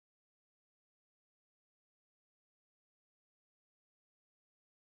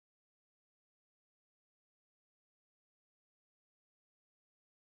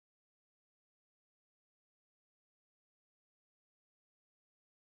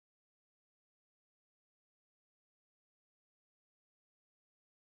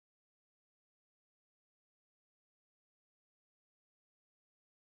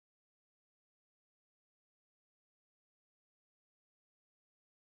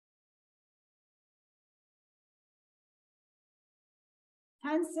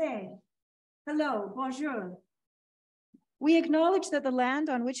Hanse. Hello, bonjour. We acknowledge that the land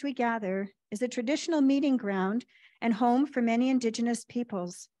on which we gather is a traditional meeting ground and home for many Indigenous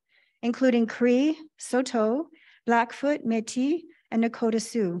peoples, including Cree, Saulteaux, Blackfoot, Métis, and Nakota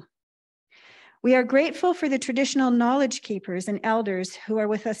Sioux. We are grateful for the traditional knowledge keepers and elders who are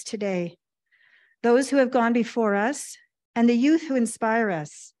with us today, those who have gone before us, and the youth who inspire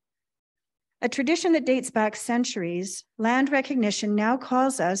us. A tradition that dates back centuries, land recognition now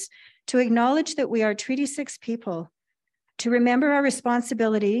calls us to acknowledge that we are Treaty 6 people, to remember our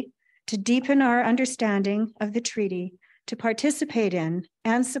responsibility, to deepen our understanding of the treaty, to participate in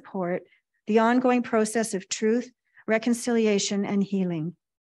and support the ongoing process of truth, reconciliation, and healing.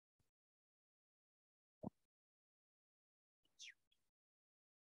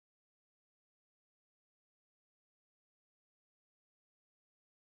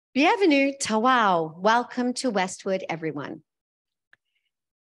 Bienvenue, Tawau. Welcome to Westwood, everyone.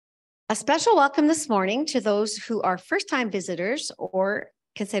 A special welcome this morning to those who are first-time visitors or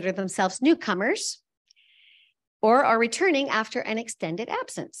consider themselves newcomers or are returning after an extended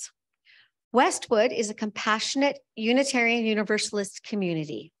absence. Westwood is a compassionate Unitarian Universalist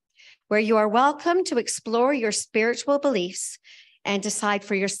community where you are welcome to explore your spiritual beliefs and decide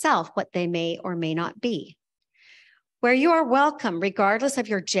for yourself what they may or may not be. Where you are welcome regardless of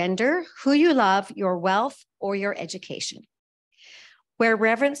your gender, who you love, your wealth, or your education. Where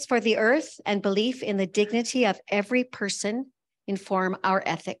reverence for the earth and belief in the dignity of every person inform our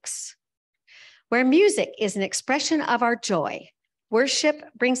ethics. Where music is an expression of our joy. Worship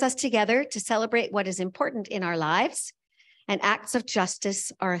brings us together to celebrate what is important in our lives, and acts of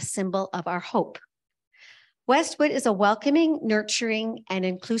justice are a symbol of our hope. Westwood is a welcoming, nurturing, and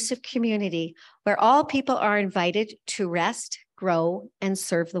inclusive community where all people are invited to rest, grow, and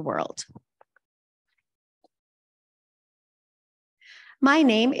serve the world. My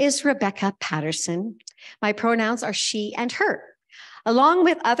name is Rebecca Patterson. My pronouns are she and her. Along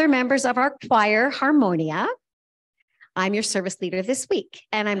with other members of our choir, Harmonia, I'm your service leader this week,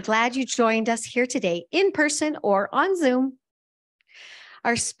 and I'm glad you joined us here today in person or on Zoom.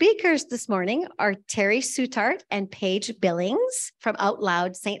 Our speakers this morning are Terry Soutart and Paige Billings from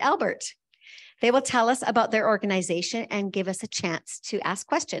Outloud St Albert. They will tell us about their organization and give us a chance to ask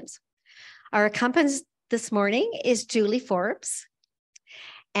questions. Our accompanist this morning is Julie Forbes,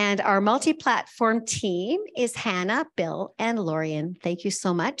 and our multi-platform team is Hannah, Bill, and Lorian. Thank you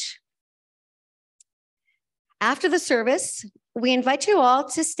so much. After the service, we invite you all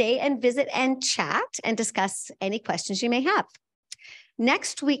to stay and visit and chat and discuss any questions you may have.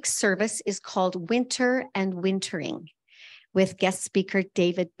 Next week's service is called Winter and Wintering with guest speaker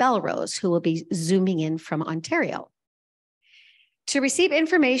David Belrose, who will be Zooming in from Ontario. To receive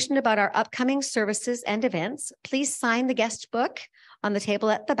information about our upcoming services and events, please sign the guest book on the table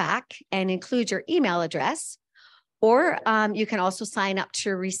at the back and include your email address, or you can also sign up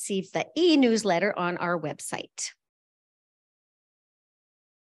to receive the e-newsletter on our website.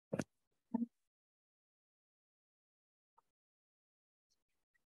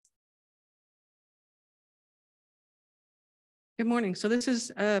 Good morning. So this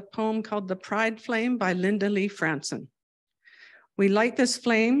is a poem called The Pride Flame by Linda Lee Franson. We light this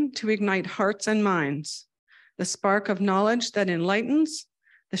flame to ignite hearts and minds, the spark of knowledge that enlightens,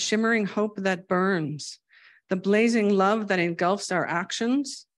 the shimmering hope that burns, the blazing love that engulfs our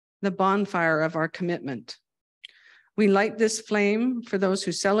actions, the bonfire of our commitment. We light this flame for those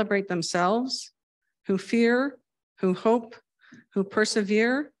who celebrate themselves, who fear, who hope, who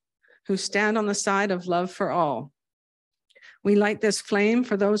persevere, who stand on the side of love for all. We light this flame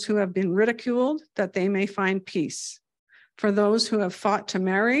for those who have been ridiculed, that they may find peace, for those who have fought to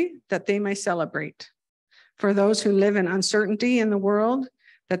marry, that they may celebrate, for those who live in uncertainty in the world,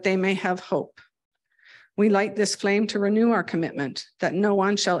 that they may have hope. We light this flame to renew our commitment, that no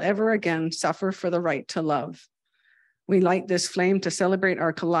one shall ever again suffer for the right to love. We light this flame to celebrate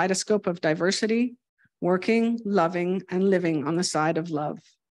our kaleidoscope of diversity, working, loving, and living on the side of love.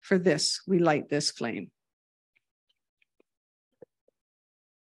 For this, we light this flame.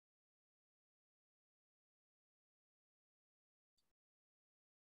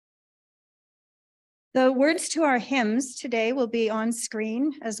 The words to our hymns today will be on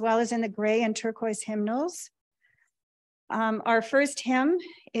screen, as well as in the gray and turquoise hymnals. Our first hymn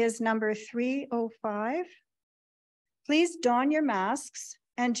is number 305. Please don your masks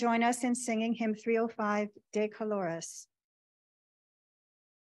and join us in singing hymn 305, De Coloris.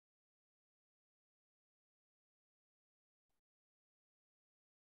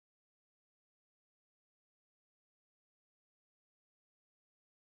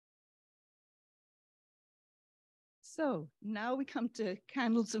 So now we come to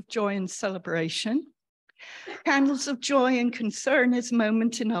candles of joy and celebration. Candles of joy and concern is a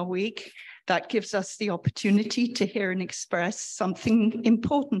moment in our week that gives us the opportunity to hear and express something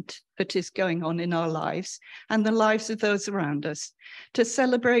important that is going on in our lives and the lives of those around us, to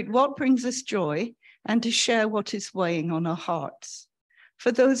celebrate what brings us joy and to share what is weighing on our hearts.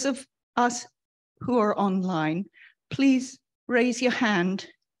 For those of us who are online, please raise your hand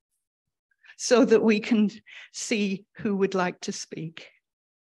so that we can see who would like to speak.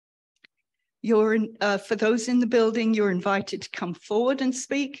 For those in the building, you're invited to come forward and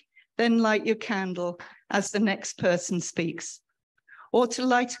speak, then light your candle as the next person speaks, or to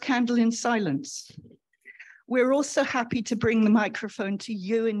light a candle in silence. We're also happy to bring the microphone to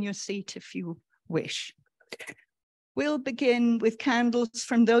you in your seat if you wish. We'll begin with candles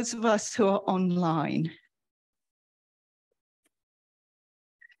from those of us who are online.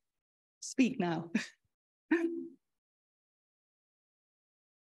 Speak now.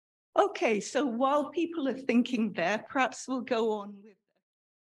 Okay, so while people are thinking there, perhaps we'll go on with.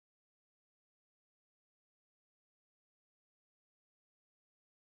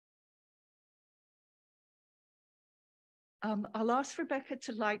 I'll ask Rebecca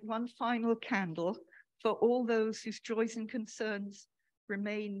to light one final candle for all those whose joys and concerns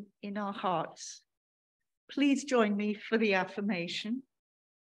remain in our hearts. Please join me for the affirmation.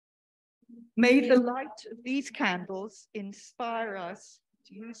 May the light of these candles inspire us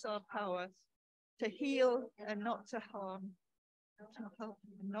to use our power to heal and not to harm, to help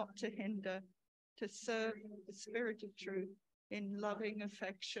and not to hinder, to serve the spirit of truth in loving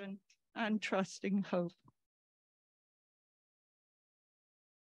affection and trusting hope.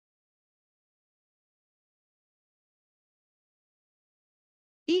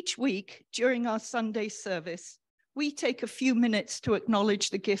 Each week during our Sunday service, we take a few minutes to acknowledge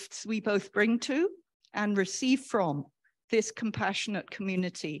the gifts we both bring to and receive from this compassionate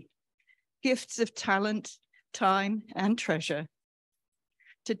community. Gifts of talent, time, and treasure.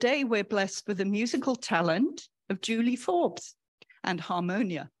 Today, we're blessed with the musical talent of Julie Forbes and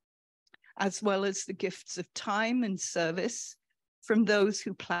Harmonia, as well as the gifts of time and service from those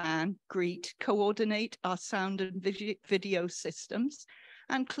who plan, greet, coordinate our sound and video systems,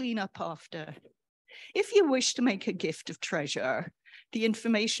 and clean up after. If you wish to make a gift of treasure, the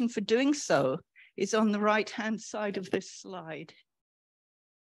information for doing so is on the right-hand side of this slide.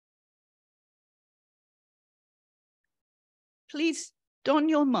 Please don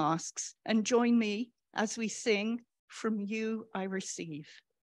your masks and join me as we sing "From You I Receive."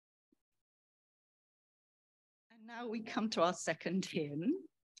 And now we come to our second hymn.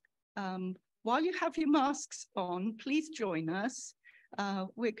 While you have your masks on, please join us.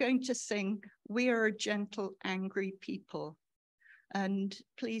 We're going to sing "We Are a Gentle, Angry People." And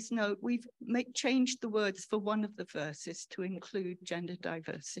please note, we've changed the words for one of the verses to include gender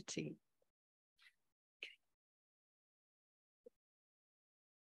diversity.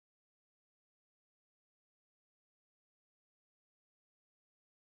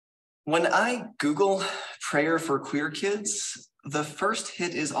 When I Google prayer for queer kids, the first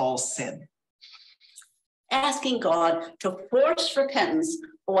hit is all sin. Asking God to force repentance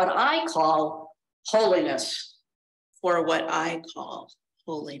for what I call holiness. For what I call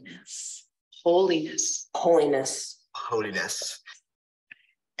holiness. Holiness. Holiness. Holiness.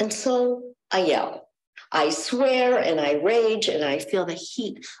 And so I yell. I swear and I rage and I feel the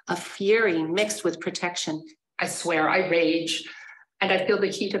heat of fury mixed with protection. I swear, I rage, and I feel the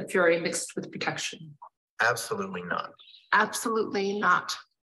heat of fury mixed with protection. Absolutely not. Absolutely not.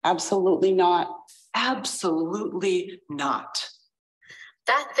 Absolutely not. Absolutely not.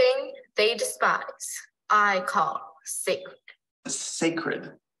 That thing they despise, I call sacred.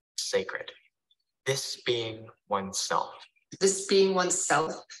 Sacred. Sacred. This being oneself. This being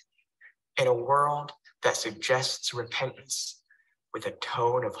oneself. In a world that suggests repentance with a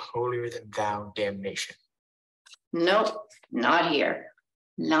tone of holier than thou damnation. Nope, not here.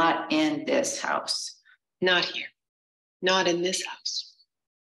 Not in this house. Not here. Not in this house.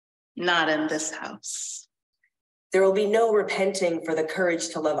 Not in this house. There will be no repenting for the courage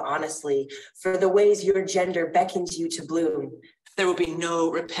to love honestly, for the ways your gender beckons you to bloom. There will be no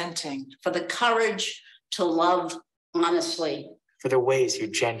repenting For the courage to love honestly. For the ways your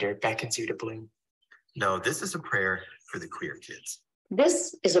gender beckons you to bloom. No, this is a prayer for the queer kids.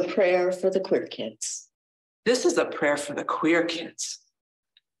 This is a prayer for the queer kids. This is a prayer for the queer kids.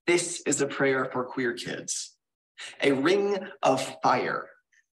 This is a prayer for queer kids. A ring of fire.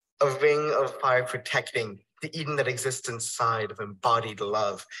 A ring of fire protecting the Eden that exists inside of embodied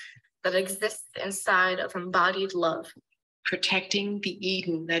love. That exists inside of embodied love. Protecting the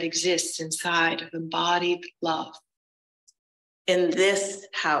Eden that exists inside of embodied love. In this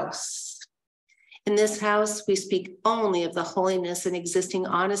house. In this house, we speak only of the holiness and existing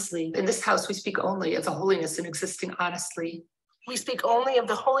honestly. In this house, we speak only of the holiness and existing honestly. We speak only of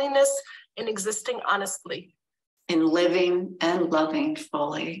the holiness and existing honestly. In living and loving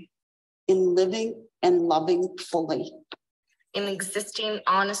fully. In living and loving fully. In existing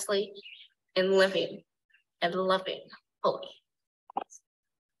honestly, in living and loving fully.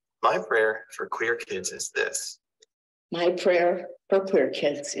 My prayer for queer kids is this. My prayer for queer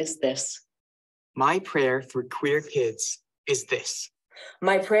kids is this. My prayer for queer kids is this.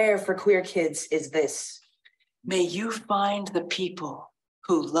 My prayer for queer kids is this. May you find the people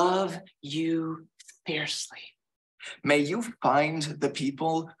who love you fiercely. May you find the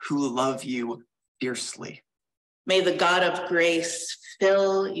people who love you fiercely. May the God of grace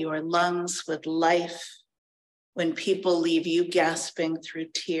fill your lungs with life when people leave you gasping through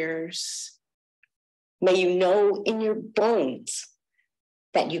tears. May you know in your bones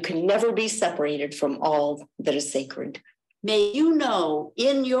that you can never be separated from all that is sacred. May you know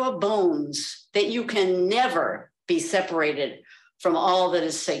in your bones that you can never be separated from all that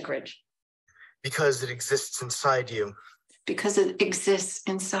is sacred. Because it exists inside you. Because it exists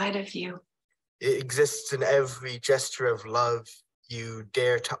inside of you. It exists in every gesture of love you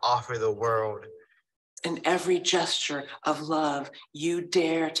dare to offer the world. In every gesture of love you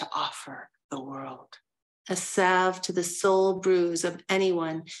dare to offer the world. A salve to the soul bruise of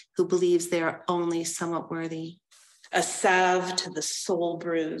anyone who believes they are only somewhat worthy. A salve to the soul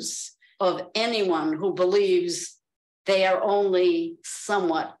bruise of anyone who believes they are only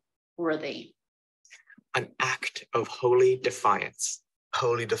somewhat worthy. An act of holy defiance.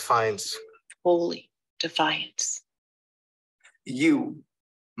 Holy defiance. Holy defiance. You,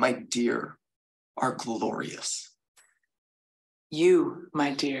 my dear, are glorious. You,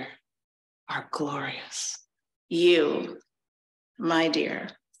 my dear, are glorious. You, my dear,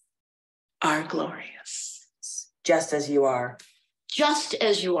 are glorious. Just as you are. Just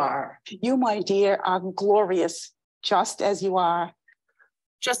as you are. You, my dear, are glorious, just as you are.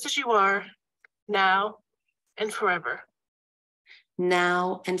 Just as you are, now and forever.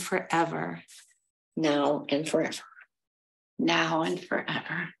 Now and forever. Now and forever. Now and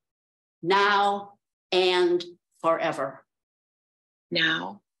forever. Now and forever.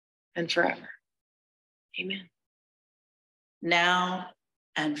 Now and forever. Amen. Now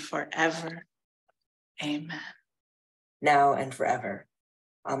and forever. Amen. Now and forever.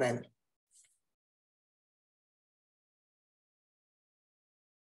 Amen.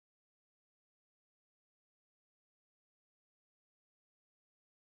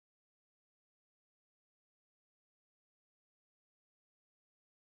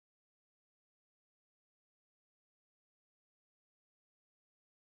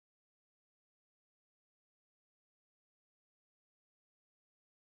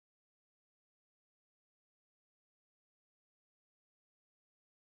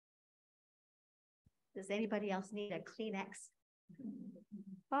 Does anybody else need a Kleenex?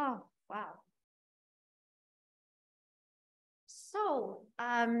 Oh, wow. So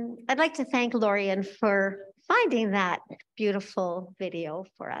I'd like to thank Lorian for finding that beautiful video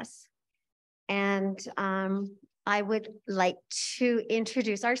for us. And I would like to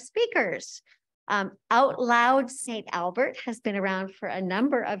introduce our speakers. Outloud St Albert has been around for a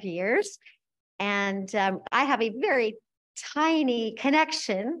number of years. And I have a very tiny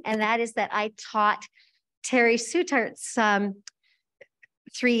connection, and that is that I taught Terry Soutart's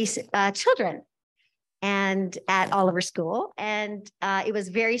 3 children and at Oliver School. And it was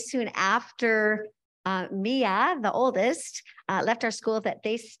very soon after Mia, the oldest, left our school that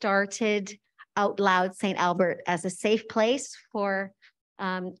they started Outloud St Albert as a safe place for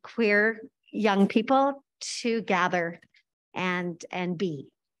queer young people to gather and be.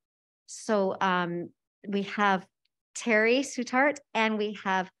 So we have Terry Soutart and we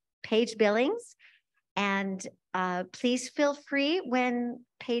have Paige Billings. And please feel free when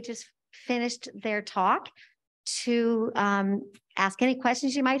Paige has finished their talk to ask any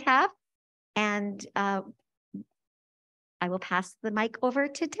questions you might have. And I will pass the mic over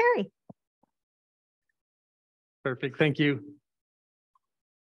to Terry. Perfect, thank you.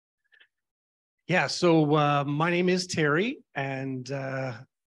 Yeah, so my name is Terry, and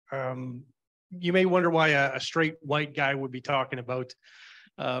you may wonder why a straight white guy would be talking about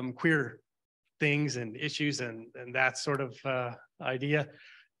queer things and issues and that sort of idea.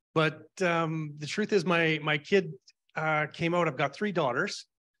 But the truth is my kid came out. I've got 3 daughters,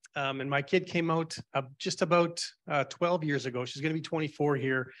 and my kid came out just about 12 years ago. She's going to be 24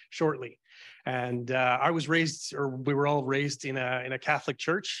 here shortly. And I was raised, or we were all raised in a Catholic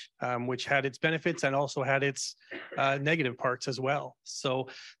church, which had its benefits and also had its negative parts as well. So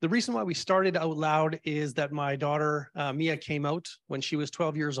the reason why we started Out Loud is that my daughter, Mia, came out when she was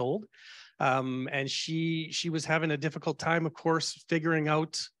 12 years old. And she was having a difficult time, of course, figuring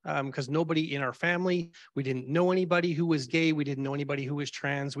out, because nobody in our family, we didn't know anybody who was gay, we didn't know anybody who was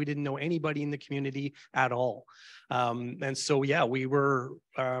trans, we didn't know anybody in the community at all. And so, yeah, we were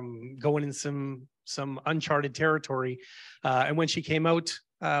going in some uncharted territory. And when she came out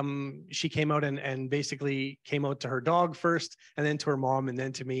and basically came out to her dog first, and then to her mom, and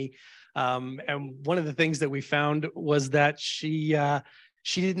then to me. And one of the things that we found was that she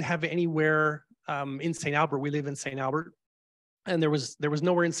didn't have anywhere in St. Albert. We live in St. Albert, and there was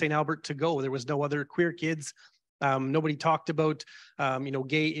nowhere in St. Albert to go. There was no other queer kids. Nobody talked about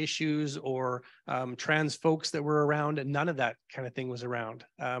gay issues or trans folks that were around, and none of that kind of thing was around.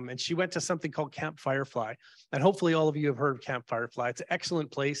 And she went to something called Camp Firefly, and hopefully all of you have heard of Camp Firefly. It's an excellent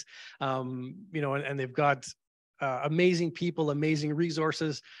place, and they've got amazing people, amazing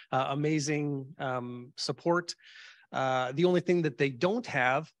resources, amazing support. The only thing that they don't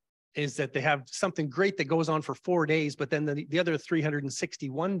have is that they have something great that goes on for 4 days, but then the other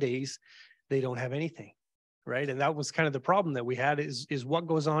 361 days, they don't have anything, right? And that was kind of the problem that we had is what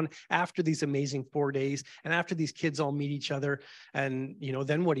goes on after these amazing 4 days and after these kids all meet each other, and,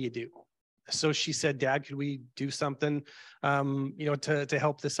 then what do you do? So she said, Dad, could we do something, to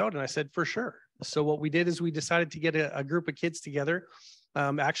help this out? And I said, for sure. So what we did is we decided to get a group of kids together,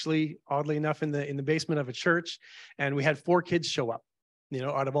 actually, oddly enough, in the basement of a church, and we had 4 kids show up.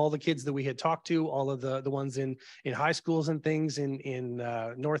 Out of all the kids that we had talked to, all of the ones in high schools and things in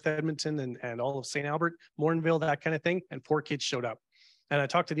North Edmonton and all of St. Albert, Morinville, that kind of thing, and 4 kids showed up. And I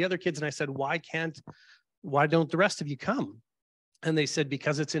talked to the other kids and I said, why don't the rest of you come? And they said,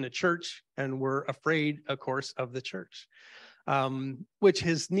 because it's in a church and we're afraid, of course, of the church. Which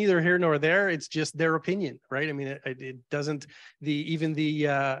is neither here nor there. It's just their opinion, right? I mean, it doesn't.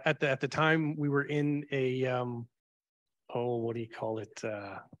 At the time we were in a what do you call it?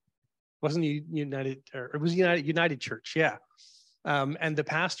 Wasn't United, or it was United Church, yeah. And the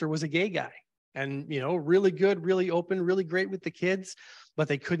pastor was a gay guy, and really good, really open, really great with the kids, but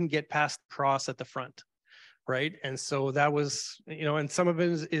they couldn't get past the cross at the front. Right. And so that was, and some of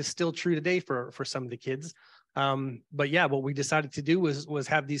it is still true today for some of the kids. But yeah, what we decided to do was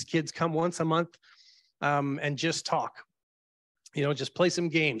have these kids come once a month and just talk, just play some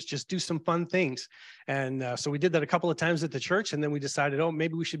games, just do some fun things. And so we did that a couple of times at the church, and then we decided,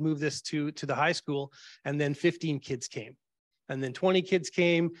 maybe we should move this to the high school. And then 15 kids came, and then 20 kids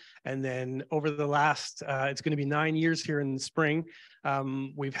came. And then over the last, it's going to be 9 years here in the spring,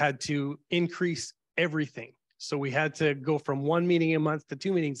 we've had to increase everything. So we had to go from 1 meeting a month to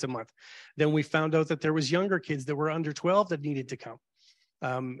 2 meetings a month. Then we found out that there was younger kids that were under 12 that needed to come.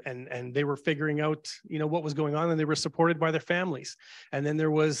 And they were figuring out, what was going on, and they were supported by their families. And then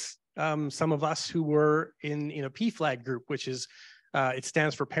there was some of us who were in a PFLAG group, which is, it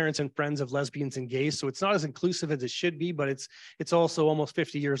stands for Parents and Friends of Lesbians and Gays. So it's not as inclusive as it should be, but it's also almost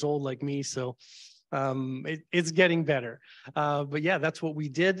 50 years old like me. So it's getting better. But yeah, that's what we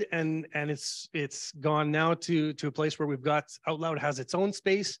did. And it's gone now to a place where we've got Out Loud has its own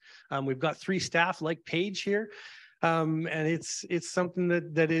space. We've got 3 staff like Paige here. And it's something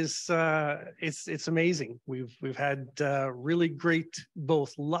that is it's amazing. We've had really great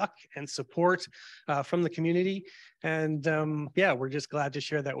both luck and support from the community. And yeah, we're just glad to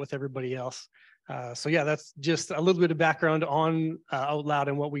share that with everybody else. So yeah, that's just a little bit of background on Out Loud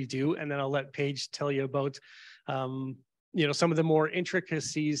and what we do, and then I'll let Paige tell you about some of the more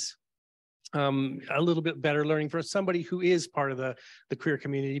intricacies, a little bit better learning for somebody who is part of the queer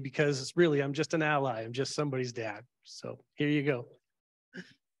community, because it's really, I'm just an ally, I'm just somebody's dad. So here you go. I'm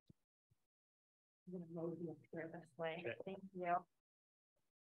going to move you here this way. Okay. Thank you.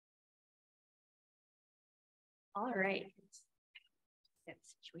 All right. Get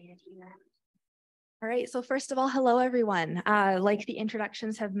situated here. All right, so first of all, hello everyone. Like the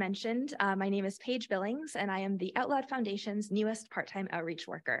introductions have mentioned, my name is Paige Billings, and I am the Out Loud Foundation's newest part-time outreach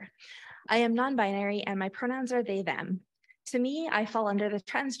worker. I am non-binary, and my pronouns are they, them. To me, I fall under the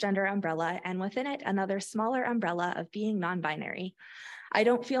transgender umbrella, and within it, another smaller umbrella of being non-binary. I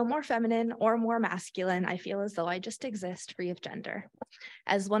don't feel more feminine or more masculine. I feel as though I just exist free of gender.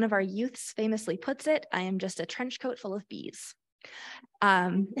 As one of our youths famously puts it, I am just a trench coat full of bees.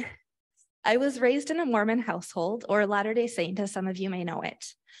 I was raised in a Mormon household, or Latter-day Saint, as some of you may know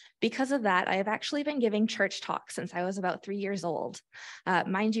it. Because of that, I have actually been giving church talks since I was about 3 years old.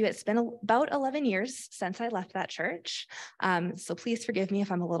 Mind you, it's been about 11 years since I left that church, so please forgive me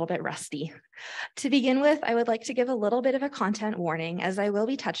if I'm a little bit rusty. To begin with, I would like to give a little bit of a content warning, as I will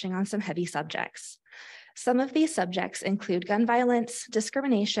be touching on some heavy subjects. Some of these subjects include gun violence,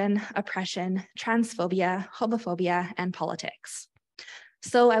 discrimination, oppression, transphobia, homophobia, and politics.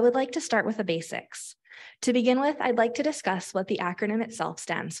 So I would like to start with the basics. To begin with, I'd like to discuss what the acronym itself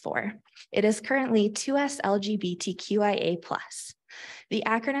stands for. It is currently 2SLGBTQIA+. The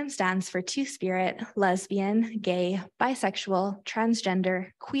acronym stands for Two-Spirit, Lesbian, Gay, Bisexual,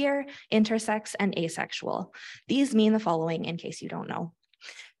 Transgender, Queer, Intersex, and Asexual. These mean the following in case you don't know.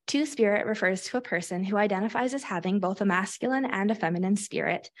 Two-Spirit refers to a person who identifies as having both a masculine and a feminine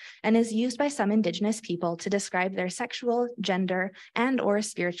spirit, and is used by some Indigenous people to describe their sexual, gender, and/or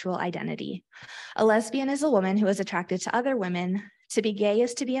spiritual identity. A lesbian is a woman who is attracted to other women. To be gay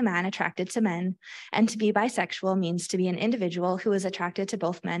is to be a man attracted to men, and to be bisexual means to be an individual who is attracted to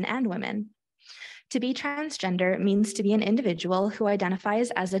both men and women. To be transgender means to be an individual who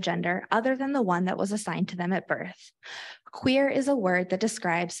identifies as a gender other than the one that was assigned to them at birth. Queer is a word that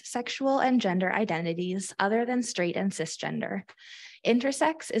describes sexual and gender identities other than straight and cisgender.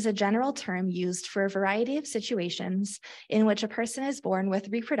 Intersex is a general term used for a variety of situations in which a person is born with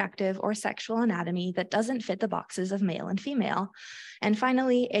reproductive or sexual anatomy that doesn't fit the boxes of male and female. And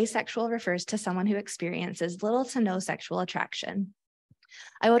finally, asexual refers to someone who experiences little to no sexual attraction.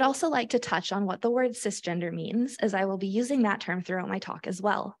 I would also like to touch on what the word cisgender means, as I will be using that term throughout my talk as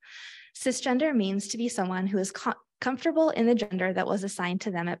well. Cisgender means to be someone who is comfortable in the gender that was assigned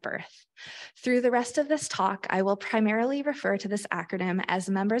to them at birth. Through the rest of this talk, I will primarily refer to this acronym as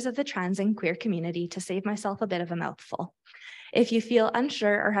members of the trans and queer community to save myself a bit of a mouthful. If you feel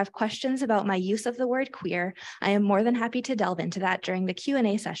unsure or have questions about my use of the word queer, I am more than happy to delve into that during the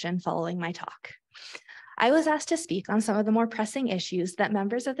Q&A session following my talk. I was asked to speak on some of the more pressing issues that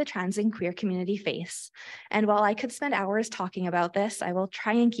members of the trans and queer community face. And while I could spend hours talking about this, I will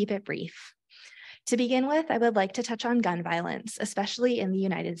try and keep it brief. To begin with, I would like to touch on gun violence, especially in the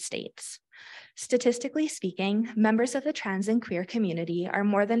United States. Statistically speaking, members of the trans and queer community are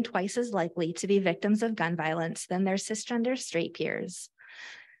more than twice as likely to be victims of gun violence than their cisgender straight peers.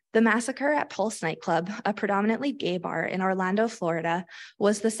 The massacre at Pulse nightclub, a predominantly gay bar in Orlando, Florida,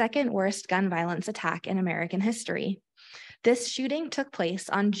 was the second worst gun violence attack in American history. This shooting took place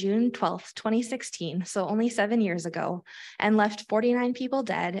on June 12, 2016, so only 7 years ago, and left 49 people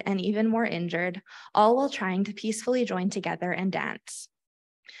dead and even more injured, all while trying to peacefully join together and dance.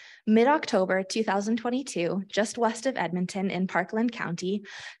 Mid-October 2022, just west of Edmonton in Parkland County,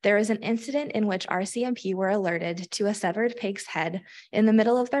 there is an incident in which RCMP were alerted to a severed pig's head in the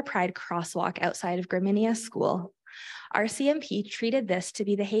middle of their Pride crosswalk outside of Graminia School. RCMP treated this to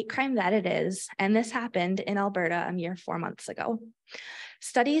be the hate crime that it is, and this happened in Alberta a mere 4 months ago.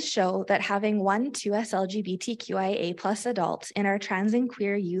 Studies show that having one 2SLGBTQIA+ adult in our trans and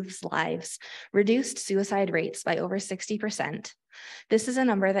queer youth's lives reduced suicide rates by over 60%. This is a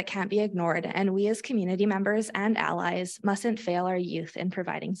number that can't be ignored, and we as community members and allies mustn't fail our youth in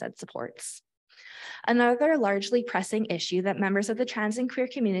providing said supports. Another largely pressing issue that members of the trans and queer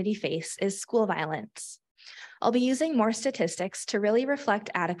community face is school violence. I'll be using more statistics to really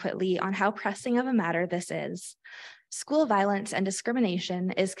reflect adequately on how pressing of a matter this is. School violence and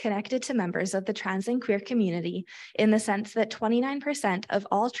discrimination is connected to members of the trans and queer community in the sense that 29% of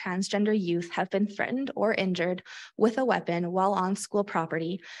all transgender youth have been threatened or injured with a weapon while on school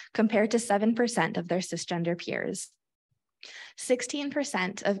property, compared to 7% of their cisgender peers.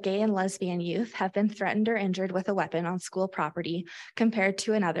 16% of gay and lesbian youth have been threatened or injured with a weapon on school property, compared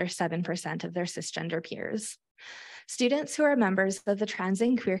to another 7% of their cisgender peers. Students who are members of the trans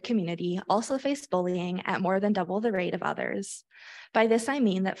and queer community also face bullying at more than double the rate of others. By this, I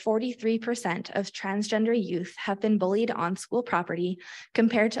mean that 43% of transgender youth have been bullied on school property,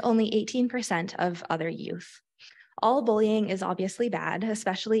 compared to only 18% of other youth. All bullying is obviously bad,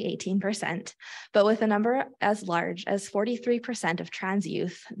 especially 18%, but with a number as large as 43% of trans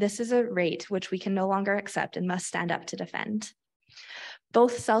youth, this is a rate which we can no longer accept and must stand up to defend.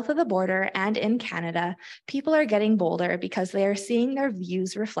 Both south of the border and in Canada, people are getting bolder because they are seeing their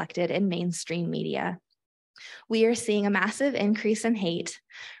views reflected in mainstream media. We are seeing a massive increase in hate,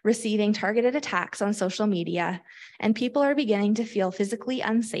 receiving targeted attacks on social media, and people are beginning to feel physically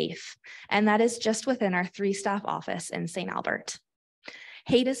unsafe, and that is just within our 3-staff office in St Albert.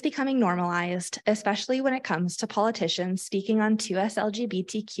 Hate is becoming normalized, especially when it comes to politicians speaking on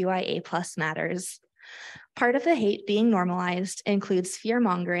 2SLGBTQIA+ matters. Part of the hate being normalized includes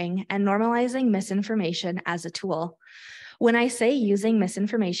fear-mongering and normalizing misinformation as a tool. When I say using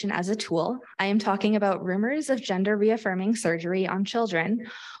misinformation as a tool, I am talking about rumors of gender reaffirming surgery on children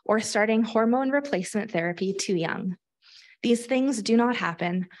or starting hormone replacement therapy too young. These things do not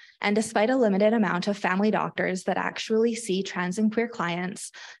happen, and despite a limited amount of family doctors that actually see trans and queer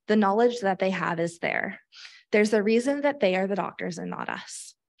clients, the knowledge that they have is there. There's a reason that they are the doctors and not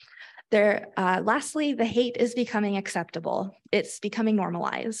us. Lastly, the hate is becoming acceptable. It's becoming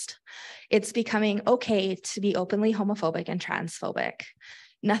normalized. It's becoming okay to be openly homophobic and transphobic.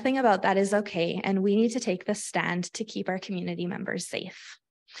 Nothing about that is okay, and we need to take this stand to keep our community members safe.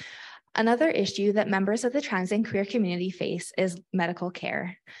 Another issue that members of the trans and queer community face is medical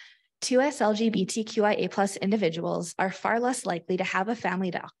care. 2SLGBTQIA+ individuals are far less likely to have a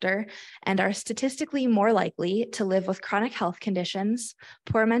family doctor and are statistically more likely to live with chronic health conditions,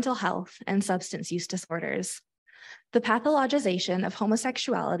 poor mental health, and substance use disorders. The pathologization of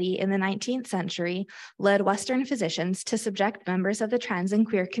homosexuality in the 19th century led Western physicians to subject members of the trans and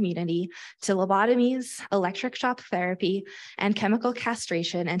queer community to lobotomies, electric shock therapy, and chemical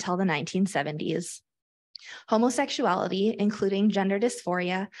castration until the 1970s. Homosexuality, including gender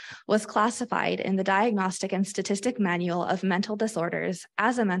dysphoria, was classified in the Diagnostic and Statistic Manual of Mental Disorders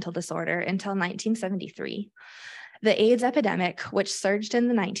as a mental disorder until 1973. The AIDS epidemic, which surged in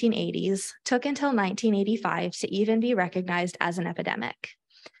the 1980s, took until 1985 to even be recognized as an epidemic.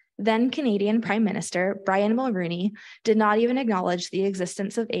 Then Canadian Prime Minister Brian Mulroney did not even acknowledge the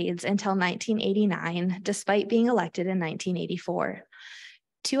existence of AIDS until 1989, despite being elected in 1984.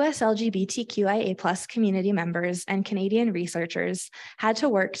 2SLGBTQIA+ community members and Canadian researchers had to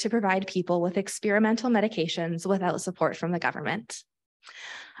work to provide people with experimental medications without support from the government.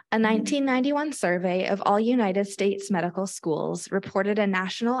 A 1991 survey of all United States medical schools reported a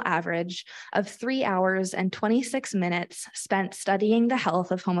national average of 3 hours and 26 minutes spent studying the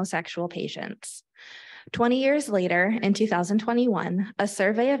health of homosexual patients. 20 years later, in 2021, a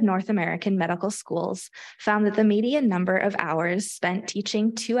survey of North American medical schools found that the median number of hours spent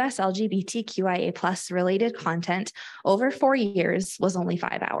teaching 2SLGBTQIA+ related content over 4 years was only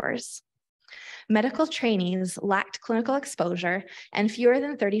 5 hours. Medical trainees lacked clinical exposure, and fewer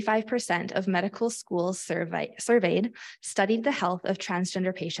than 35% of medical schools surveyed studied the health of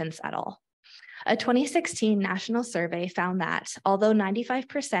transgender patients at all. A 2016 national survey found that, although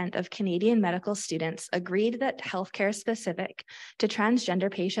 95% of Canadian medical students agreed that healthcare specific to transgender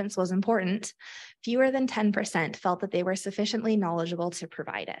patients was important, fewer than 10% felt that they were sufficiently knowledgeable to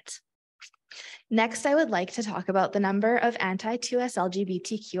provide it. Next, I would like to talk about the number of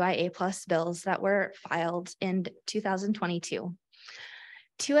anti-2SLGBTQIA+ bills that were filed in 2022.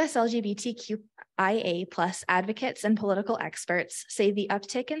 2SLGBTQIA+ advocates and political experts say the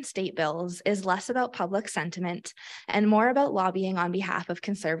uptick in state bills is less about public sentiment and more about lobbying on behalf of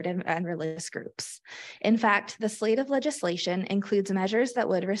conservative and religious groups. In fact, the slate of legislation includes measures that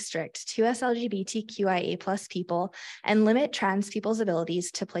would restrict 2SLGBTQIA+ people and limit trans people's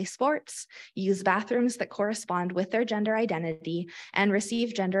abilities to play sports, use bathrooms that correspond with their gender identity, and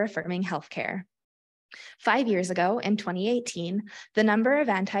receive gender-affirming healthcare. 5 years ago, in 2018, the number of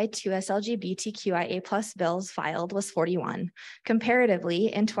anti-2SLGBTQIA+ bills filed was 41.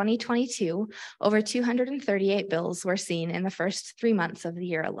 Comparatively, in 2022, over 238 bills were seen in the first 3 months of the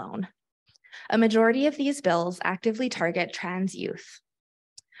year alone. A majority of these bills actively target trans youth.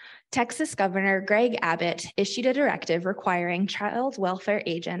 Texas Governor Greg Abbott issued a directive requiring child welfare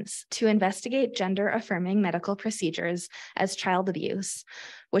agents to investigate gender-affirming medical procedures as child abuse,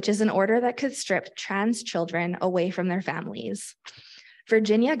 which is an order that could strip trans children away from their families.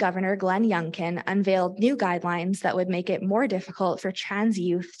 Virginia Governor Glenn Youngkin unveiled new guidelines that would make it more difficult for trans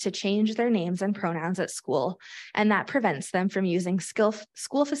youth to change their names and pronouns at school, and that prevents them from using school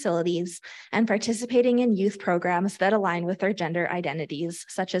facilities and participating in youth programs that align with their gender identities,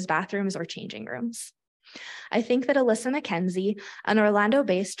 such as bathrooms or changing rooms. I think that Alyssa McKenzie, an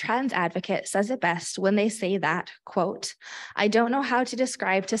Orlando-based trans advocate, says it best when they say that, quote, "I don't know how to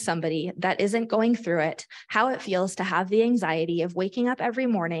describe to somebody that isn't going through it how it feels to have the anxiety of waking up every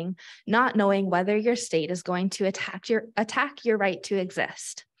morning, not knowing whether your state is going to attack your right to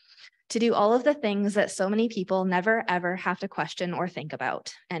exist, to do all of the things that so many people never ever have to question or think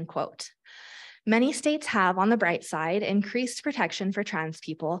about," end quote. Many states have, on the bright side, increased protection for trans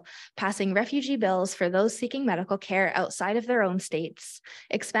people, passing refugee bills for those seeking medical care outside of their own states,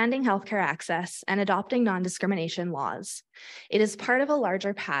 expanding healthcare access, and adopting non-discrimination laws. It is part of a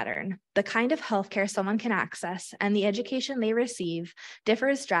larger pattern. The kind of healthcare someone can access and the education they receive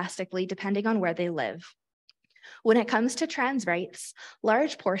differs drastically depending on where they live. When it comes to trans rights,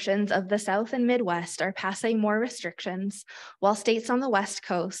 large portions of the South and Midwest are passing more restrictions, while states on the West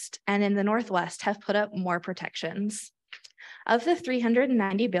Coast and in the Northwest have put up more protections. Of the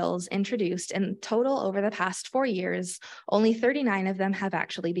 390 bills introduced in total over the past 4 years, only 39 of them have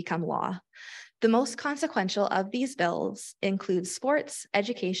actually become law. The most consequential of these bills include sports,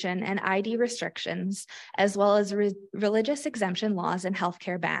 education, and ID restrictions, as well as religious exemption laws and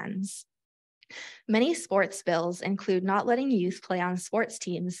healthcare bans. Many sports bills include not letting youth play on sports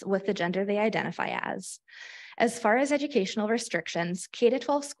teams with the gender they identify as. As far as educational restrictions,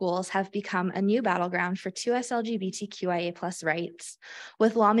 K-12 schools have become a new battleground for 2SLGBTQIA+ rights,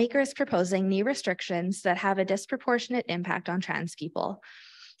 with lawmakers proposing new restrictions that have a disproportionate impact on trans people.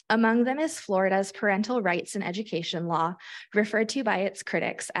 Among them is Florida's parental rights in education law, referred to by its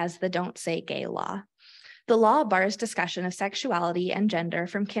critics as the Don't Say Gay law. The law bars discussion of sexuality and gender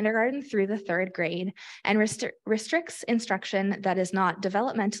from kindergarten through the 3rd grade and restricts instruction that is not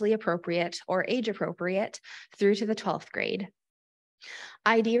developmentally appropriate or age appropriate through to the 12th grade.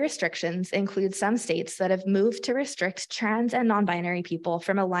 ID restrictions include some states that have moved to restrict trans and non-binary people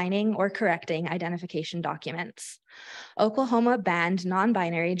from aligning or correcting identification documents. Oklahoma banned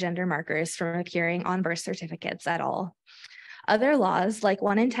non-binary gender markers from appearing on birth certificates at all. Other laws, like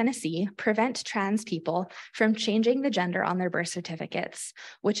one in Tennessee, prevent trans people from changing the gender on their birth certificates,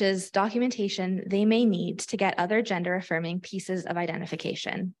 which is documentation they may need to get other gender-affirming pieces of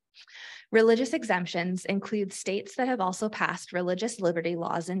identification. Religious exemptions include states that have also passed religious liberty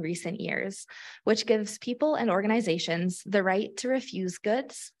laws in recent years, which gives people and organizations the right to refuse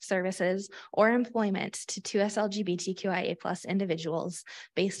goods, services, or employment to 2SLGBTQIA+ individuals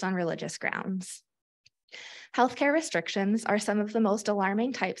based on religious grounds. Healthcare restrictions are some of the most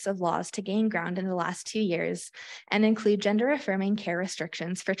alarming types of laws to gain ground in the last 2 years and include gender-affirming care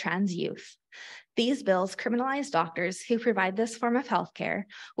restrictions for trans youth. These bills criminalize doctors who provide this form of healthcare,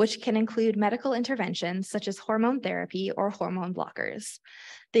 which can include medical interventions such as hormone therapy or hormone blockers.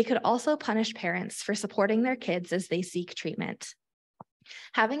 They could also punish parents for supporting their kids as they seek treatment.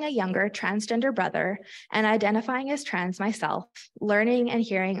 Having a younger transgender brother and identifying as trans myself, learning and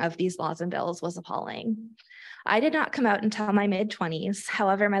hearing of these laws and bills was appalling. I did not come out until my mid-20s.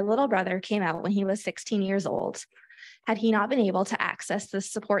 However, my little brother came out when he was 16 years old. Had he not been able to access the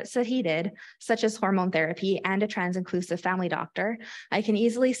supports that he did, such as hormone therapy and a trans-inclusive family doctor, I can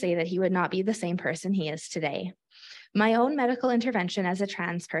easily say that he would not be the same person he is today. My own medical intervention as a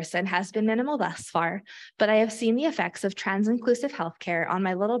trans person has been minimal thus far, but I have seen the effects of trans-inclusive healthcare on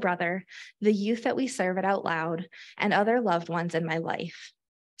my little brother, the youth that we serve at Outloud, and other loved ones in my life.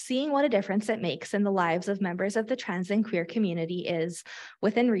 Seeing what a difference it makes in the lives of members of the trans and queer community is,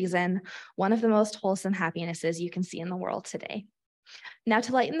 within reason, one of the most wholesome happinesses you can see in the world today. Now,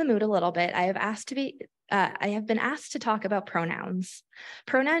 to lighten the mood a little bit, I have been asked to talk about pronouns.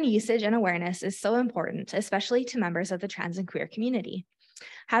 Pronoun usage and awareness is so important, especially to members of the trans and queer community.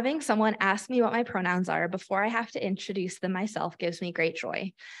 Having someone ask me what my pronouns are before I have to introduce them myself gives me great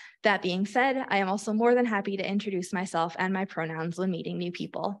joy. That being said, I am also more than happy to introduce myself and my pronouns when meeting new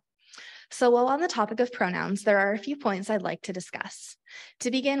people. So while on the topic of pronouns, there are a few points I'd like to discuss.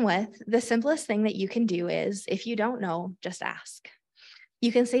 To begin with, the simplest thing that you can do is, if you don't know, just ask.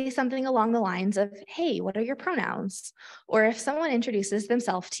 You can say something along the lines of, hey, what are your pronouns? Or if someone introduces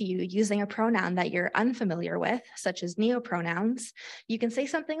themselves to you using a pronoun that you're unfamiliar with, such as neopronouns, you can say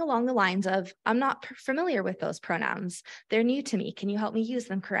something along the lines of, I'm not familiar with those pronouns. They're new to me. Can you help me use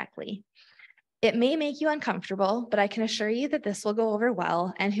them correctly? It may make you uncomfortable, but I can assure you that this will go over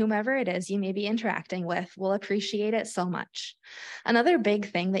well, and whomever it is you may be interacting with will appreciate it so much. Another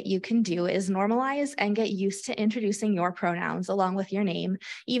big thing that you can do is normalize and get used to introducing your pronouns along with your name,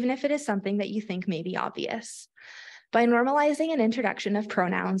 even if it is something that you think may be obvious. By normalizing an introduction of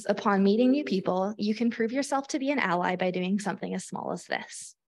pronouns upon meeting new people, you can prove yourself to be an ally by doing something as small as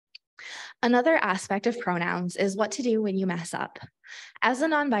this. Another aspect of pronouns is what to do when you mess up. As a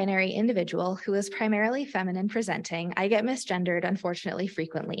non-binary individual who is primarily feminine presenting, I get misgendered, unfortunately,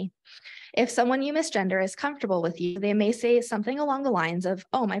 frequently. If someone you misgender is comfortable with you, they may say something along the lines of,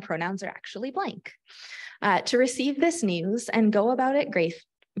 oh, my pronouns are actually blank. To receive this news and go about it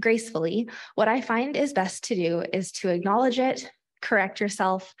gracefully, what I find is best to do is to acknowledge it, correct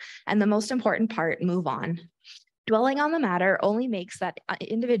yourself, and the most important part, move on. Dwelling on the matter only makes that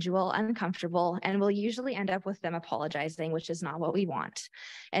individual uncomfortable and will usually end up with them apologizing, which is not what we want.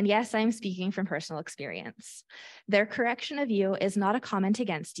 And yes, I'm speaking from personal experience. Their correction of you is not a comment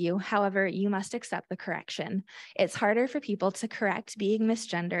against you. However, you must accept the correction. It's harder for people to correct being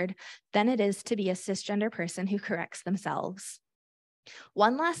misgendered than it is to be a cisgender person who corrects themselves.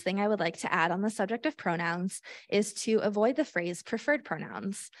 One last thing I would like to add on the subject of pronouns is to avoid the phrase preferred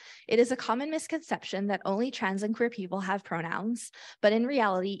pronouns. It is a common misconception that only trans and queer people have pronouns, but in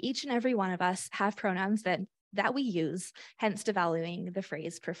reality, each and every one of us have pronouns that we use, hence devaluing the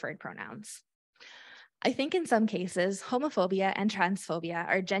phrase preferred pronouns. I think in some cases, homophobia and transphobia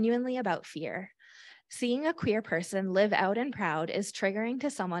are genuinely about fear. Seeing a queer person live out and proud is triggering to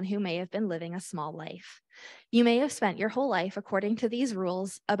someone who may have been living a small life. You may have spent your whole life according to these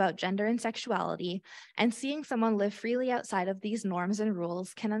rules about gender and sexuality, and seeing someone live freely outside of these norms and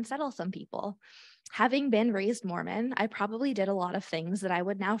rules can unsettle some people. Having been raised Mormon, I probably did a lot of things that I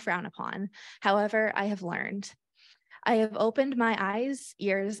would now frown upon. However, I have learned. I have opened my eyes,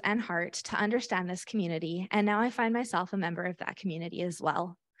 ears, and heart to understand this community, and now I find myself a member of that community as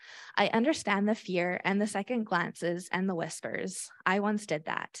well. I understand the fear and the second glances and the whispers. I once did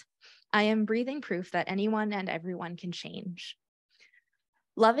that. I am breathing proof that anyone and everyone can change.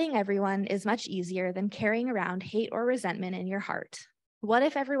 Loving everyone is much easier than carrying around hate or resentment in your heart. What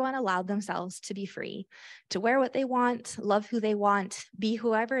if everyone allowed themselves to be free, to wear what they want, love who they want, be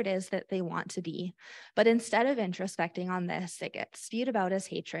whoever it is that they want to be? But instead of introspecting on this, it gets spewed about as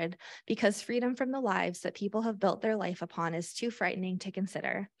hatred because freedom from the lives that people have built their life upon is too frightening to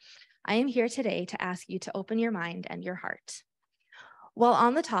consider. I am here today to ask you to open your mind and your heart. While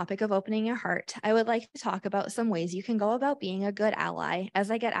on the topic of opening your heart, I would like to talk about some ways you can go about being a good ally, as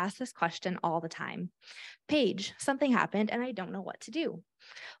I get asked this question all the time. Paige, something happened and I don't know what to do.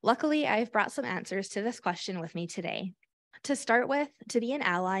 Luckily, I've brought some answers to this question with me today. To start with, to be an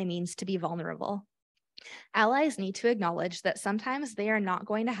ally means to be vulnerable. Allies need to acknowledge that sometimes they are not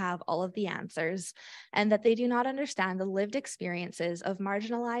going to have all of the answers and that they do not understand the lived experiences of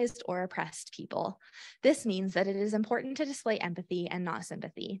marginalized or oppressed people. This means that it is important to display empathy and not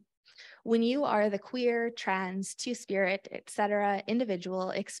sympathy. When you are the queer, trans, two-spirit, etc.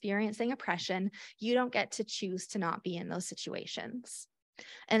 individual experiencing oppression, you don't get to choose to not be in those situations.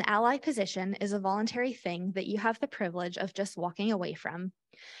 An ally position is a voluntary thing that you have the privilege of just walking away from.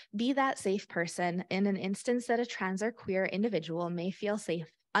 Be that safe person in an instance that a trans or queer individual may feel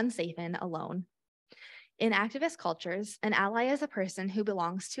unsafe in alone. In activist cultures, an ally is a person who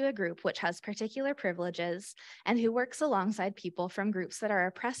belongs to a group which has particular privileges and who works alongside people from groups that are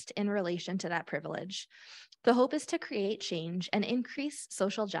oppressed in relation to that privilege. The hope is to create change and increase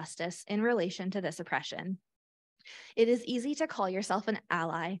social justice in relation to this oppression. It is easy to call yourself an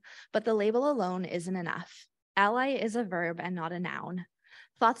ally, but the label alone isn't enough. Ally is a verb and not a noun.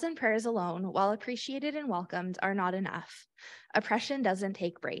 Thoughts and prayers alone, while appreciated and welcomed, are not enough. Oppression doesn't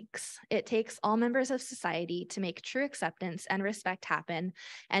take breaks. It takes all members of society to make true acceptance and respect happen,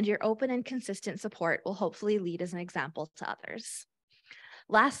 and your open and consistent support will hopefully lead as an example to others.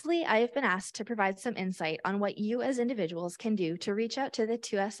 Lastly, I have been asked to provide some insight on what you as individuals can do to reach out to the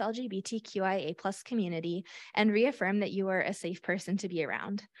 2SLGBTQIA+ community and reaffirm that you are a safe person to be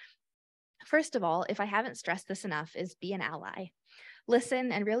around. First of all, if I haven't stressed this enough, is be an ally.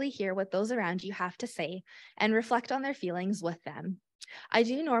 Listen and really hear what those around you have to say and reflect on their feelings with them. I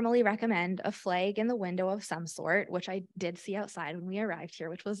do normally recommend a flag in the window of some sort, which I did see outside when we arrived here,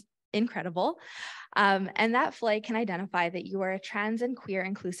 which was incredible. And that flag can identify that you are a trans and queer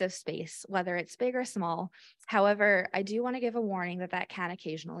inclusive space, whether it's big or small. However, I do want to give a warning that that can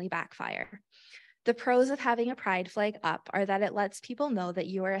occasionally backfire. The pros of having a pride flag up are that it lets people know that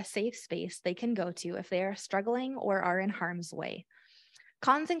you are a safe space they can go to if they are struggling or are in harm's way.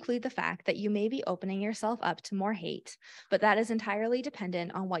 Cons include the fact that you may be opening yourself up to more hate, but that is entirely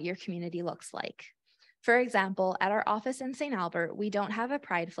dependent on what your community looks like. For example, at our office in St Albert, we don't have a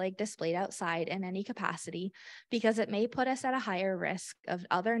pride flag displayed outside in any capacity because it may put us at a higher risk of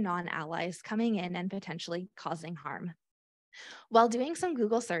other non-allies coming in and potentially causing harm. While doing some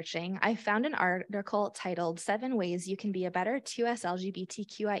Google searching, I found an article titled 7 Ways You Can Be a Better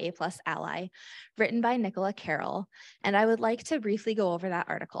 2SLGBTQIA+ Ally, written by Nicola Carroll, and I would like to briefly go over that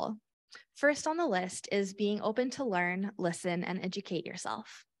article. First on the list is being open to learn, listen, and educate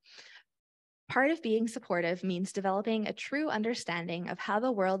yourself. Part of being supportive means developing a true understanding of how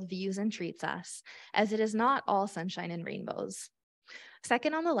the world views and treats us, as it is not all sunshine and rainbows.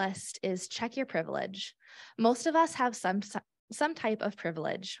 Second on the list is check your privilege. Most of us have some type of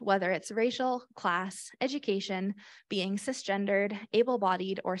privilege, whether it's racial, class, education, being cisgendered,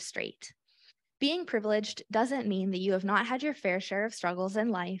 able-bodied, or straight. Being privileged doesn't mean that you have not had your fair share of struggles in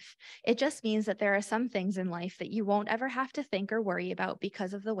life. It just means that there are some things in life that you won't ever have to think or worry about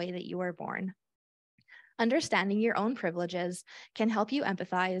because of the way that you were born. Understanding your own privileges can help you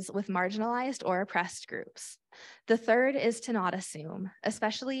empathize with marginalized or oppressed groups. The third is to not assume,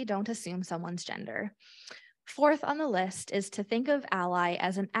 especially don't assume someone's gender. Fourth on the list is to think of ally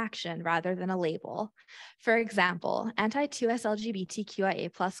as an action rather than a label. For example,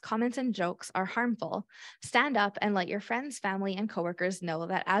 anti-2SLGBTQIA+ comments and jokes are harmful. Stand up and let your friends, family, and coworkers know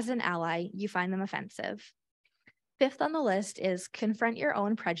that as an ally, you find them offensive. Fifth on the list is confront your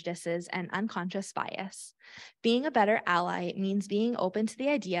own prejudices and unconscious bias. Being a better ally means being open to the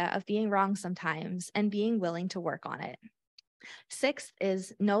idea of being wrong sometimes and being willing to work on it. Sixth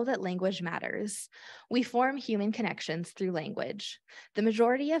is know that language matters. We form human connections through language. The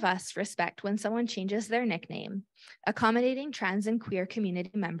majority of us respect when someone changes their nickname. Accommodating trans and queer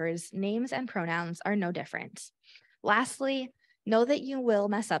community members' names and pronouns are no different. Lastly, know that you will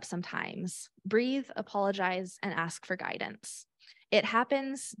mess up sometimes. Breathe, apologize, and ask for guidance. It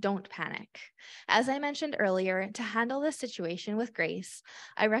happens, don't panic. As I mentioned earlier, to handle this situation with grace,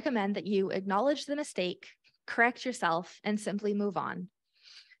 I recommend that you acknowledge the mistake, correct yourself, and simply move on.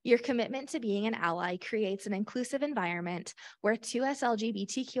 Your commitment to being an ally creates an inclusive environment where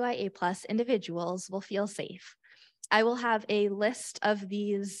 2SLGBTQIA+ individuals will feel safe. I will have a list of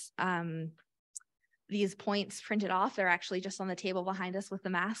these points printed off. They're actually just on the table behind us with the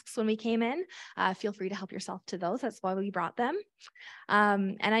masks when we came in. Feel free to help yourself to those. That's why we brought them.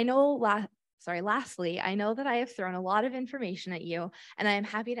 And I know, lastly, I know that I have thrown a lot of information at you, and I am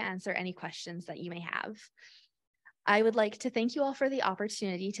happy to answer any questions that you may have. I would like to thank you all for the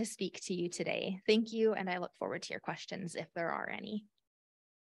opportunity to speak to you today. Thank you, and I look forward to your questions if there are any.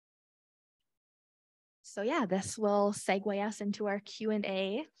 So yeah, this will segue us into our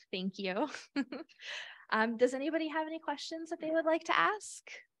Q&A. Thank you. Does anybody have any questions that they would like to ask?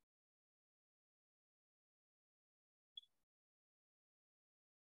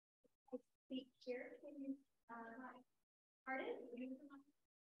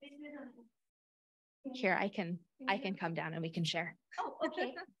 Here, Here, I can come down and we can share. Oh,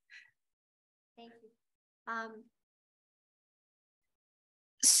 okay. Thank you.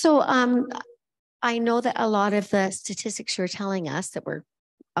 I know that a lot of the statistics you're telling us that were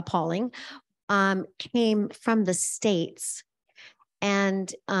appalling came from the States.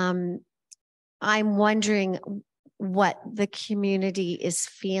 And I'm wondering what the community is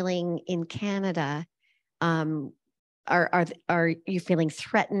feeling in Canada. Are you feeling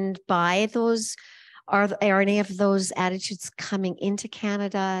threatened by those? Are any of those attitudes coming into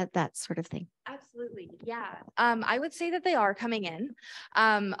Canada, that sort of thing? Absolutely. Yeah. I would say that they are coming in.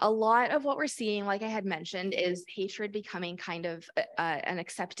 A lot of what we're seeing, like I had mentioned, is hatred becoming kind of an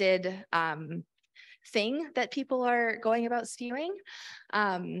accepted thing that people are going about spewing.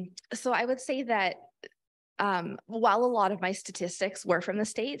 So I would say that while a lot of my statistics were from the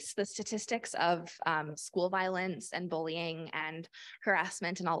States, the statistics of school violence and bullying and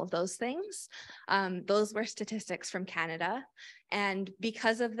harassment and all of those things, those were statistics from Canada. And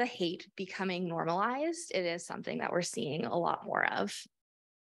because of the hate becoming normalized, it is something that we're seeing a lot more of.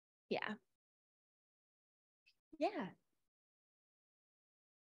 Yeah. Yeah.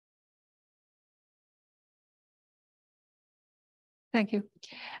 Thank you.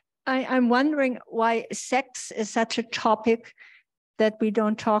 I'm wondering why sex is such a topic that we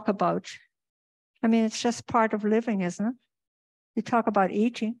don't talk about. I mean, it's just part of living, isn't it? We talk about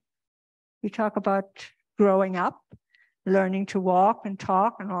eating. We talk about growing up, learning to walk and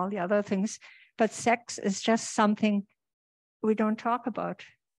talk and all the other things. But sex is just something we don't talk about.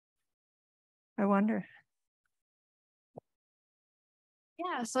 I wonder.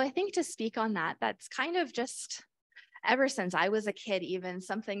 Yeah, so I think to speak on that, that's kind of just ever since I was a kid, even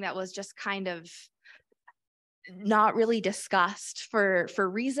something that was just kind of not really discussed for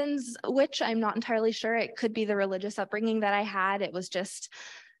reasons which I'm not entirely sure. It could be the religious upbringing that I had. It was just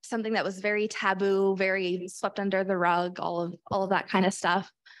something that was very taboo, very swept under the rug, all of that kind of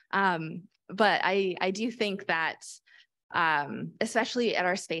stuff. But I do think that especially at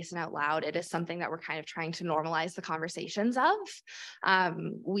our space and Out Loud, it is something that we're kind of trying to normalize the conversations of.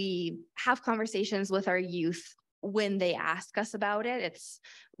 We have conversations with our youth when they ask us about it.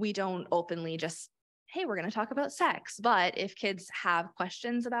 We don't openly just, hey, we're going to talk about sex. But if kids have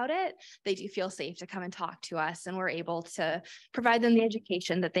questions about it, they do feel safe to come and talk to us, and we're able to provide them the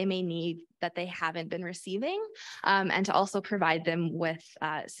education that they may need that they haven't been receiving, and to also provide them with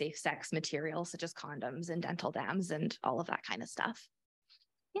safe sex materials such as condoms and dental dams and all of that kind of stuff.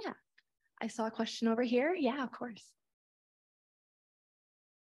 Yeah, I saw a question over here. Yeah, of course.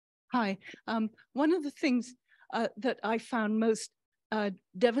 Hi. One of the things that I found most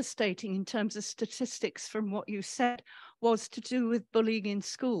devastating in terms of statistics from what you said was to do with bullying in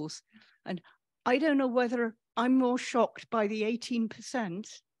schools. And I don't know whether I'm more shocked by the 18%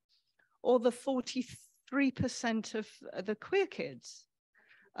 or the 43% of the queer kids.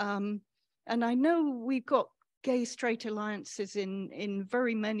 And I know we've got gay straight alliances in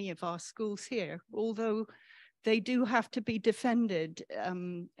very many of our schools here, although they do have to be defended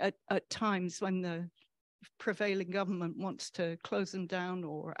at times when the prevailing government wants to close them down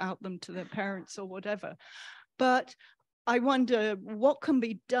or out them to their parents or whatever. But I wonder what can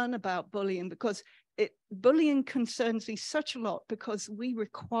be done about bullying, because bullying concerns me such a lot, because we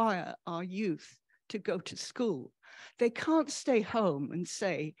require our youth to go to school. They can't stay home and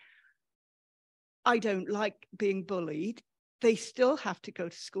say, I don't like being bullied. They still have to go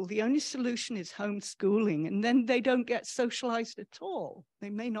to school. The only solution is homeschooling, and then they don't get socialized at all. They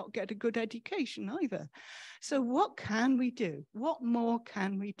may not get a good education either. So what can we do? What more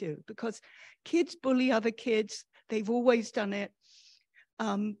can we do? Because kids bully other kids. They've always done it.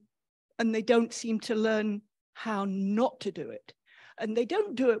 And they don't seem to learn how not to do it. And they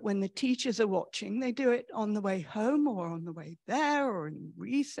don't do it when the teachers are watching. They do it on the way home or on the way there or in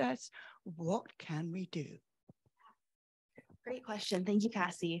recess. What can we do? Great question. Thank you,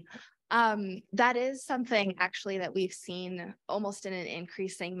 Cassie. That is something actually that we've seen almost in an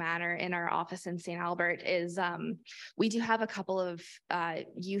increasing manner in our office in St. Albert is we do have a couple of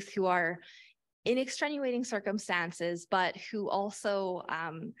youth who are in extenuating circumstances, but who also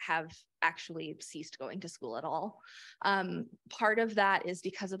have actually ceased going to school at all. Part of that is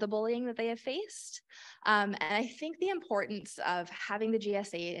because of the bullying that they have faced. And I think the importance of having the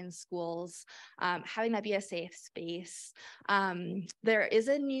GSA in schools, having that be a safe space. There is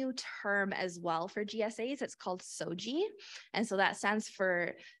a new term as well for GSAs. It's called SOGI. And so that stands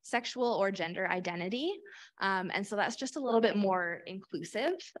for sexual or gender identity. And so that's just a little bit more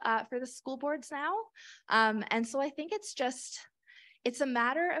inclusive for the school boards now. And so I think it's a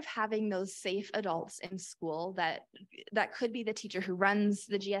matter of having those safe adults in school that could be the teacher who runs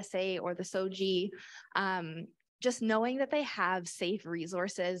the GSA or the SOGI, just knowing that they have safe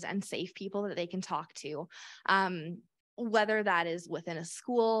resources and safe people that they can talk to, whether that is within a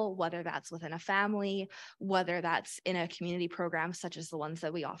school, whether that's within a family, whether that's in a community program such as the ones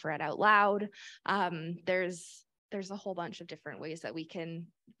that we offer at Outloud. There's a whole bunch of different ways that we can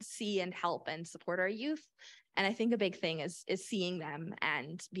see and help and support our youth. And I think a big thing is seeing them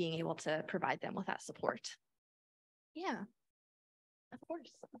and being able to provide them with that support. Yeah, of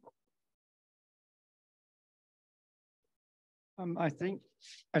course. I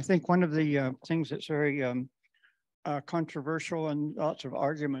think one of the things that's very controversial and lots of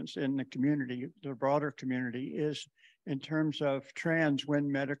arguments in the community, the broader community, is in terms of trans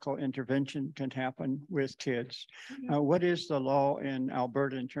when medical intervention can happen with kids. What is the law in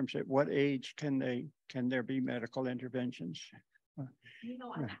Alberta in terms of what age can there be medical interventions? I'm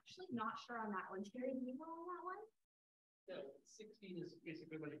actually not sure on that one. Terry, do you know on that one? Yeah, 16 is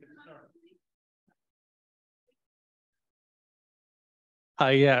basically when you can start.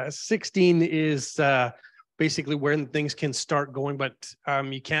 Yeah, 16 is basically when things can start going, but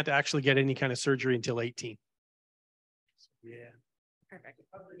you can't actually get any kind of surgery until 18. Yeah. Perfect.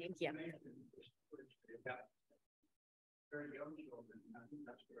 Thank you. Very young children. I think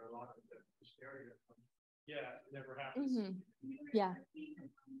that's where a lot of the hysteria comes. Yeah, it never happens. Mm-hmm. Yeah.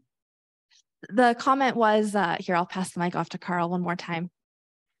 The comment was, here, I'll pass the mic off to Carl one more time.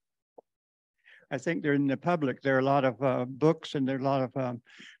 I think they're in the public. There are a lot of books and there are a lot of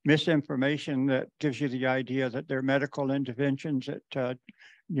misinformation that gives you the idea that there are medical interventions at,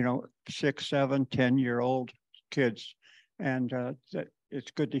 6, 7, 10-year-old kids. And that it's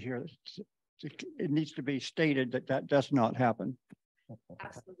good to hear. It needs to be stated that that does not happen.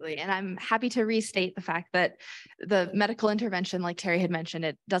 Absolutely. And I'm happy to restate the fact that the medical intervention, like Terry had mentioned,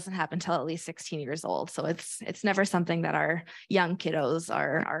 it doesn't happen until at least 16 years old. So it's never something that our young kiddos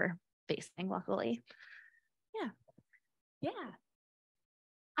are facing, luckily. Yeah. Yeah.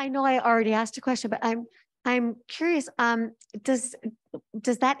 I know I already asked a question, but I'm curious, does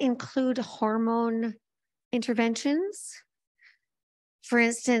that include hormone interventions? For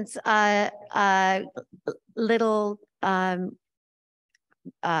instance, a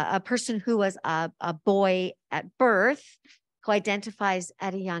person who was a boy at birth, who identifies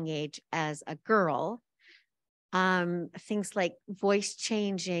at a young age as a girl, things like voice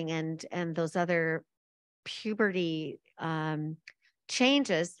changing and those other puberty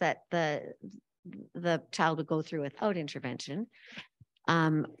changes that the child would go through without intervention.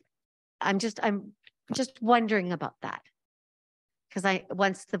 I'm just wondering about that. Because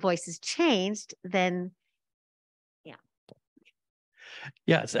once the voice is changed, then yeah.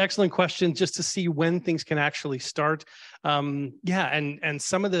 Yeah, it's an excellent question just to see when things can actually start. Yeah, and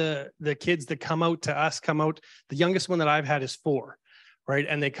some of the kids that come out to us the youngest one that I've had is 4. right?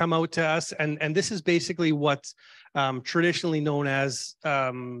 And they come out to us, and this is basically what's traditionally known as,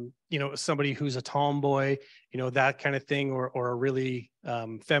 you know, somebody who's a tomboy, you know, that kind of thing, or a really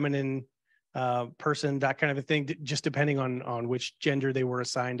feminine person, that kind of a thing, just depending on which gender they were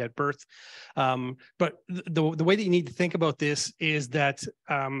assigned at birth. But the way that you need to think about this is that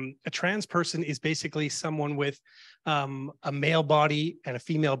a trans person is basically someone with a male body and a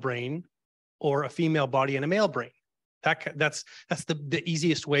female brain, or a female body and a male brain. That's the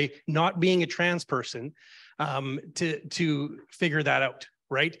easiest way, not being a trans person, to figure that out,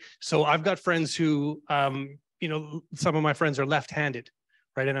 right? So I've got friends who, you know, some of my friends are left-handed,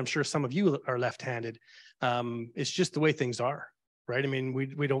 right? And I'm sure some of you are left-handed. It's just the way things are, right? I mean,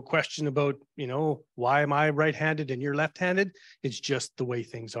 we don't question about, you know, why am I right-handed and you're left-handed? It's just the way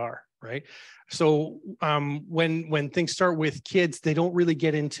things are, right? So when things start with kids, they don't really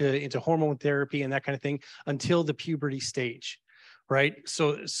get into hormone therapy and that kind of thing until the puberty stage, right?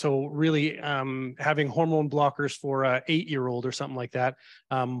 So really having hormone blockers for a 8-year-old or something like that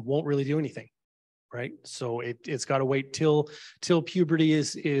won't really do anything, right? So it's got to wait till puberty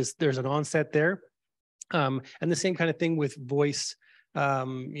is there's an onset there. And the same kind of thing with voice,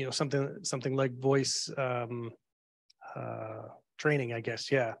 you know, something like voice training, I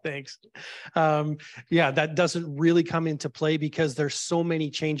guess. Yeah, thanks. Yeah, that doesn't really come into play because there's so many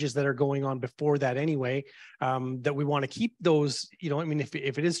changes that are going on before that anyway, that we want to keep those, you know, I mean, if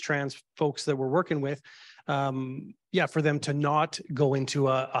it is trans folks that we're working with, yeah, for them to not go into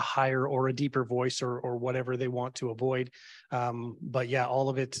a higher or a deeper voice or whatever they want to avoid. But yeah, all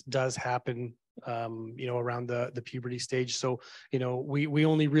of it does happen, you know, around the puberty stage. So, you know, we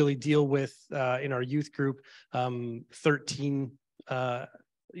only really deal with, in our youth group, 13,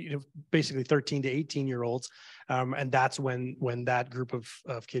 you know, basically 13 to 18-year-olds. And that's when that group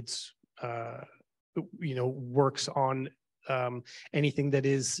of kids, you know, works on anything that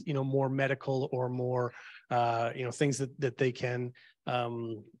is, you know, more medical or more, you know, things that they can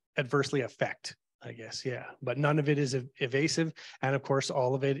adversely affect, I guess. Yeah. But none of it is evasive. And of course,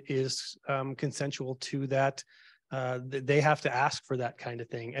 all of it is consensual to that. They have to ask for that kind of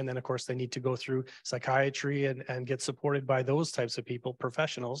thing. And then, of course, they need to go through psychiatry and get supported by those types of people,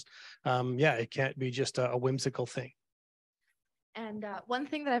 professionals. Yeah, it can't be just a whimsical thing. And one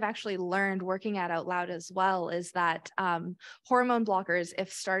thing that I've actually learned working at Out Loud as well is that hormone blockers,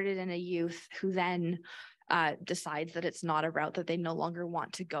 if started in a youth who then decides that it's not a route that they no longer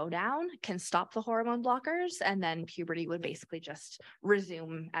want to go down, can stop the hormone blockers, and then puberty would basically just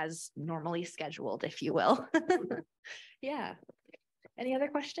resume as normally scheduled, if you will. Yeah. Any other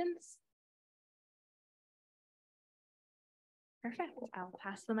questions? Perfect. I'll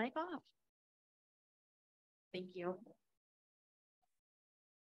pass the mic off. Thank you.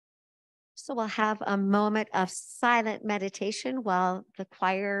 So we'll have a moment of silent meditation while the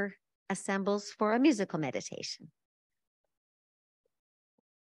choir assembles for a musical meditation.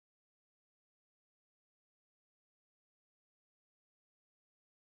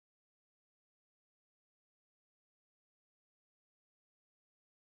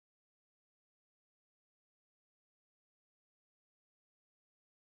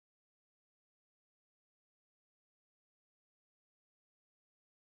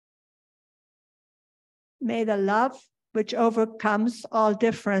 May the love which overcomes all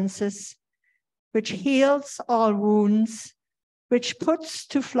differences, which heals all wounds, which puts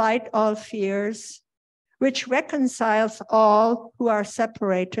to flight all fears, which reconciles all who are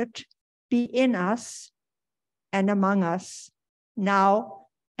separated, be in us and among us, now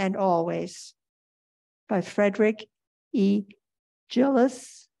and always. By Frederick E.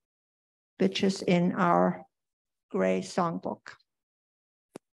 Gillis, which is in our gray songbook.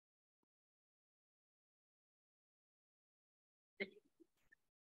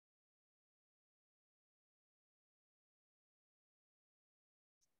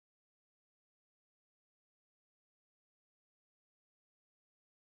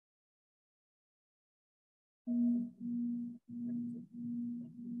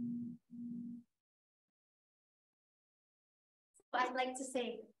 I'd like to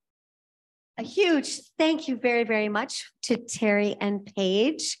say a huge thank you very, very much to Terry and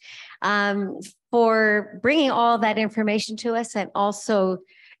Paige for bringing all that information to us and also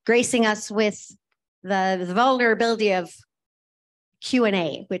gracing us with the vulnerability of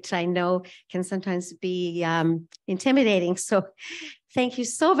Q&A, which I know can sometimes be intimidating. So thank you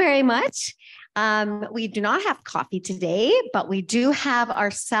so very much. We do not have coffee today, but we do have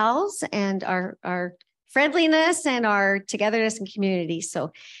ourselves and our friendliness and our togetherness and community.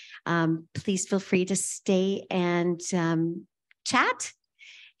 So please feel free to stay and chat.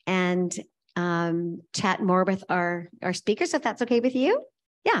 And chat more with our speakers, if that's okay with you.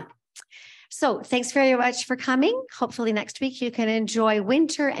 Yeah. So thanks very much for coming. Hopefully next week you can enjoy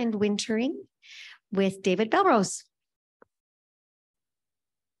Winter and Wintering with David Belrose.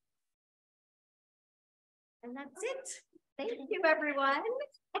 And that's it. Thank you, everyone.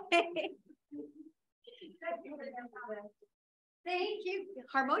 Thank you,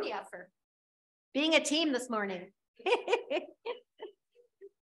 Harmonia, for being a team this morning.